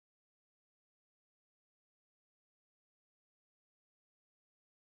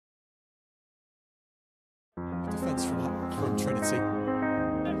defence from Trinity.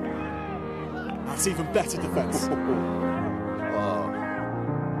 That's even better defence.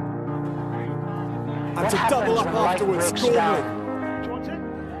 And to double up afterwards, Gormley.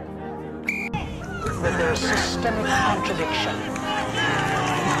 That there's systemic contradiction.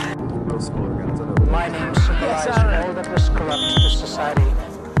 My name symbolized all that was corrupt to society.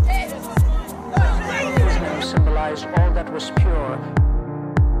 His name symbolized all that was pure.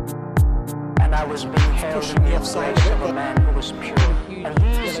 And I was being held in the embrace of a man who was pure. And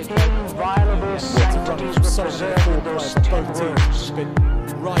these inviolable sanctities were preserved in those 10 words.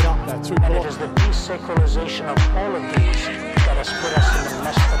 Right up there, and it is the desacralization of all of these that has put us in the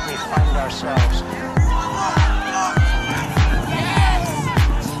mess that we find ourselves.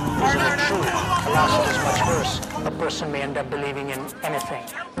 Isn't it true? Alas, it is much worse. A person may end up believing in anything.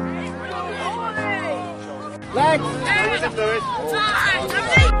 Legs!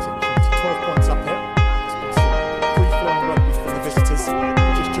 12 points up here. Free-flowing rugby for the visitors.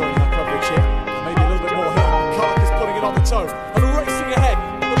 Just joining our coverage here. Maybe a little bit more here. Clark is putting it on the toe and racing ahead.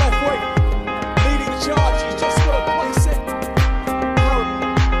 The left wing leading the charge. He's just got to place it.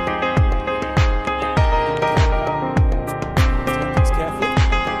 Turns carefully.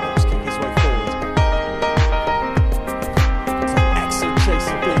 Helps kick his way forward. It's an excellent chase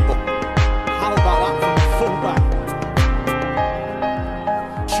of Beeble. How about that from the fullback?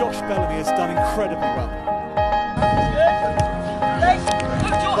 Josh Bellamy has done incredibly well.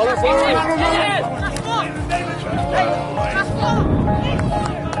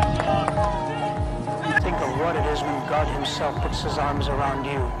 Think of what it is when God himself puts his arms around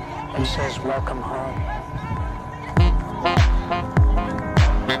you and says, welcome home.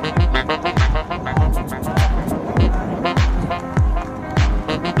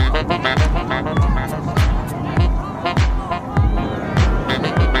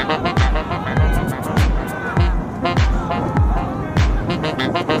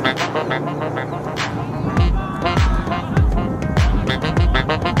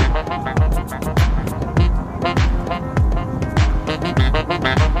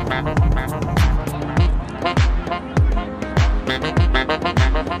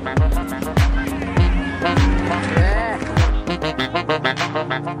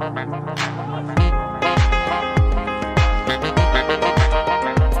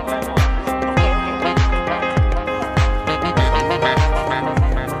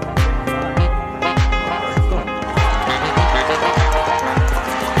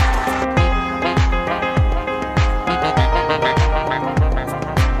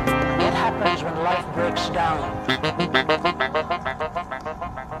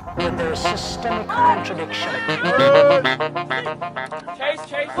 That there is systemic contradiction.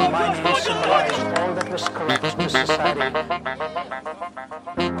 My name symbolized all that was corrupt to society.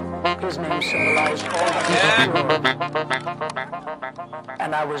 His name symbolized all that was pure.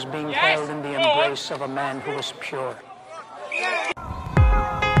 And I was being held in the embrace of a man who was pure.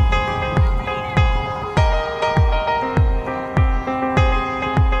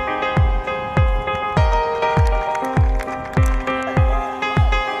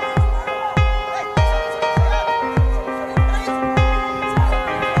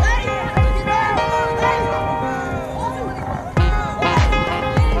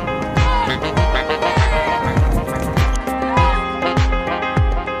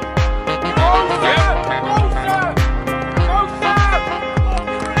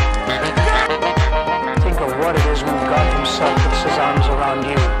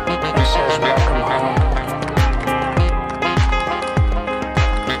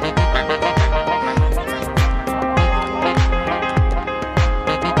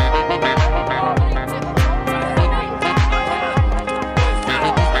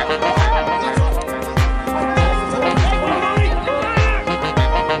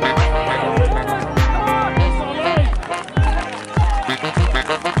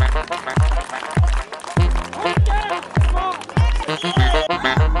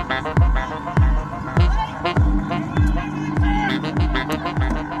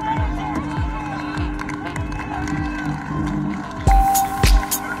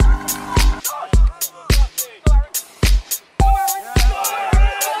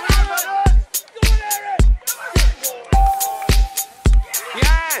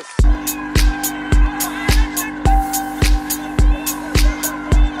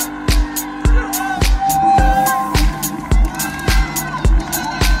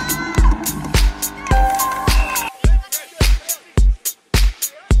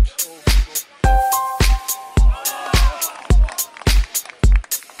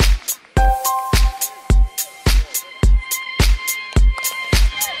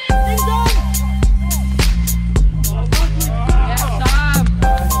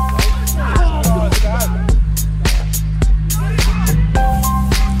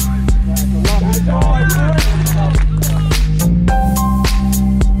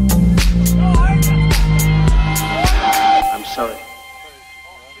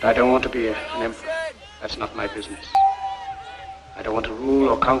 don't want to be an emperor. That's not my business. I don't want to rule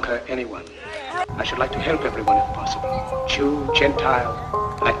or conquer anyone. I should like to help everyone if possible. Jew, Gentile,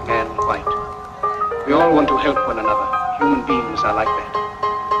 black man, white. We all want to help one another. Human beings are like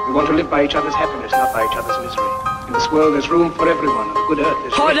that. We want to live by each other's happiness, not by each other's misery. In this world there's room for everyone, and the good earth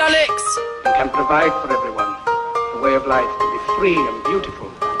is rich Alex! and can provide for everyone. The way of life can be free and beautiful.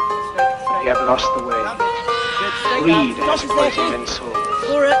 We have lost the way. Greed has poisoned men's souls.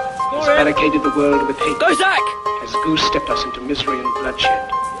 Has barricaded the world with hate. Go, Zach! Has goose-stepped us into misery and bloodshed.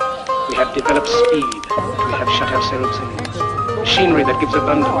 We have developed speed, but we have shut ourselves in. Machinery that gives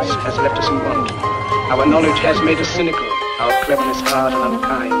abundance has left us in want. Our knowledge has made us cynical, our cleverness hard and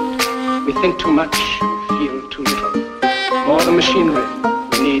unkind. We think too much and feel too little. More than machinery,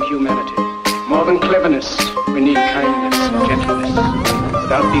 we need humanity. More than cleverness, we need kindness and gentleness.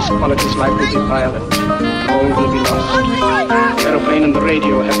 Without these qualities, life will be violent, and all will be lost. The aeroplane and the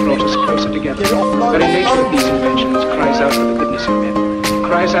radio have brought us closer together. The very nature of these inventions cries out for the goodness of men.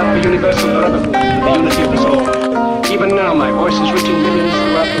 Cries out for universal brotherhood and the unity of us all. Even now, my voice is reaching millions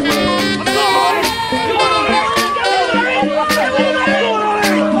throughout the world.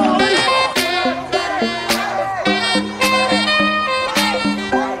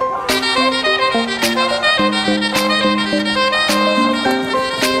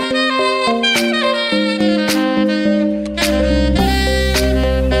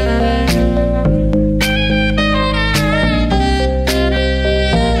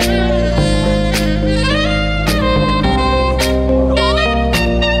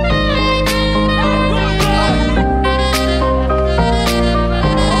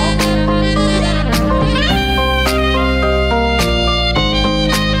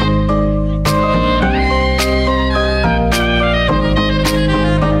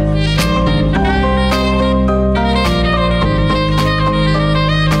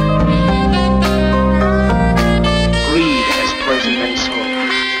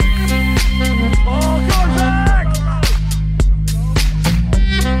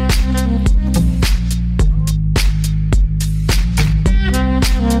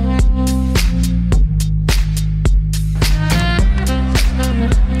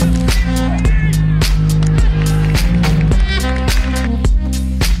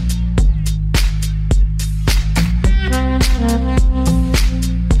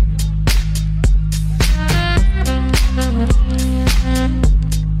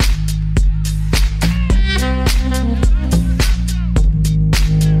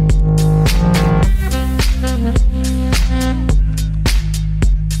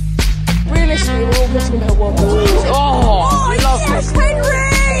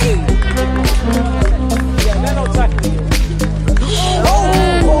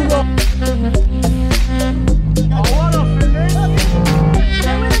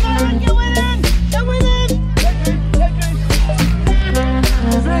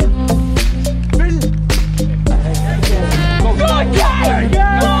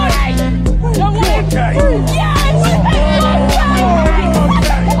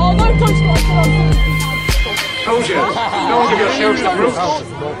 Don't give yourselves to brutes.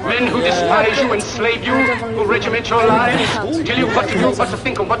 Men who despise you, enslave you, who regiment your lives, tell you what to do, what to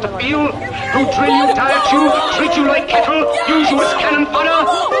think, and what to feel, who drill you, diet you, treat you like cattle, use you as cannon fodder.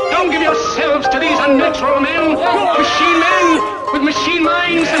 Don't give yourselves to these unnatural men, machine men with machine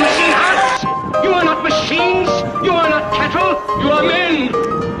minds and machine hearts. You are not machines, you are not cattle, you are men.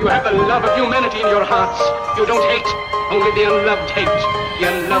 You have the love of humanity in your hearts. You don't hate, only the unloved hate, the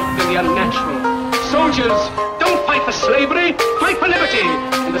unloved and the unnatural. Soldiers, don't fight for slavery, fight for liberty.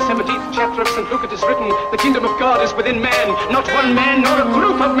 In the 17th chapter of St. Luke it is written, the kingdom of God is within man, not one man nor a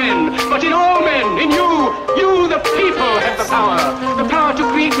group of men, but in all men, in you. You, the people, have the power to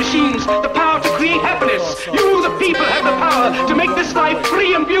create machines, the power to create happiness. You, the people, have the power to make this life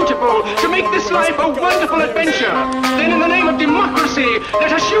free and beautiful, to make this life a wonderful adventure. Then in the name of democracy,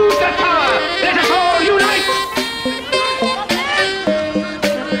 let us use that power. Let us all unite.